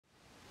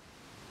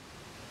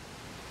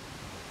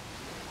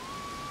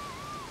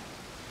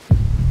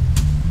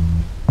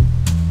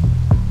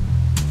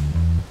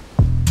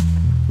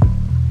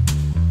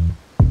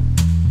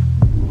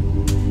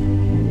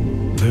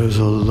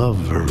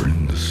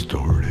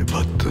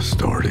the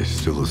story's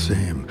still the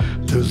same.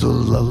 There's a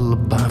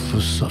lullaby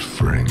for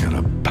suffering and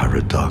a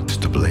paradox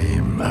to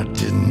blame. I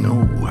didn't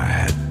know I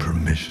had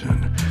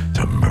permission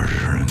to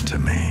murder and to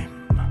maim.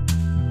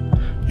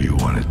 You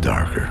want it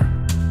darker?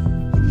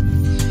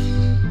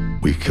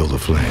 We kill the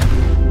flame.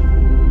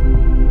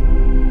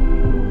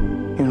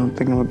 You don't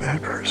think I'm a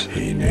bad person?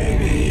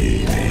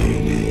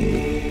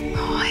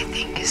 All I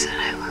think is that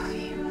I love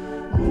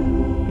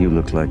you. You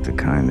look like the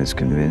kind that's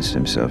convinced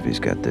himself he's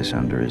got this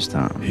under his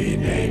thumb.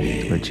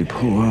 But you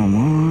pull on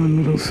one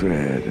little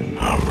thread and...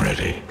 I'm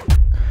ready.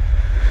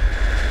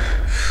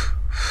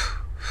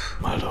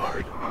 My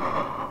lord.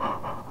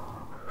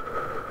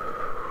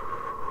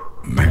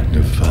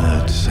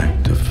 Magnified,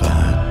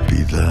 sanctified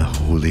be thy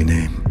holy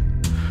name.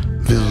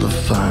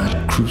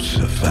 Vilified,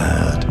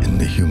 crucified in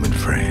the human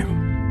frame.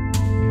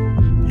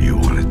 You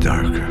want it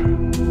darker?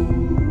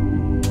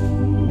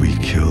 We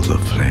kill the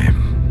flame.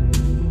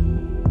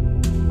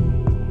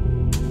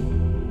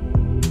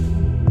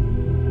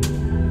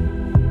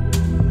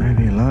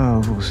 Maybe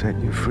love will set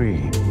you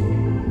free.